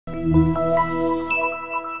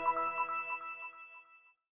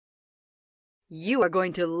You are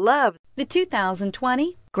going to love the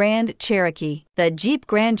 2020 Grand Cherokee. The Jeep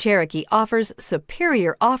Grand Cherokee offers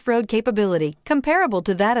superior off-road capability comparable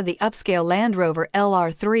to that of the upscale Land Rover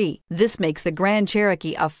LR3. This makes the Grand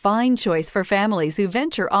Cherokee a fine choice for families who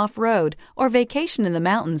venture off-road or vacation in the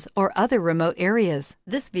mountains or other remote areas.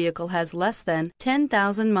 This vehicle has less than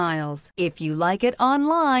 10,000 miles. If you like it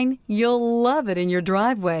online, you'll love it in your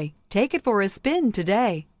driveway. Take it for a spin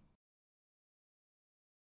today.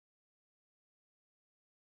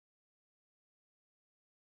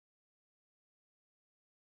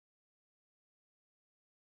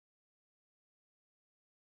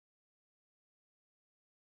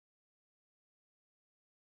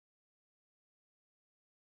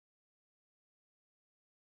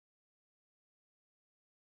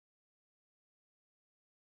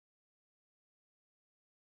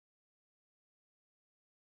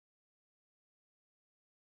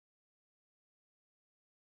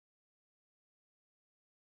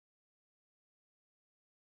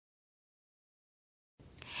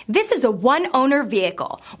 This is a one-owner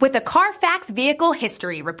vehicle with a Carfax Vehicle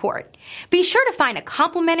History Report. Be sure to find a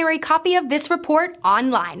complimentary copy of this report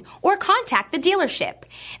online or contact the dealership.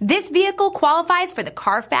 This vehicle qualifies for the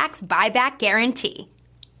Carfax Buyback Guarantee.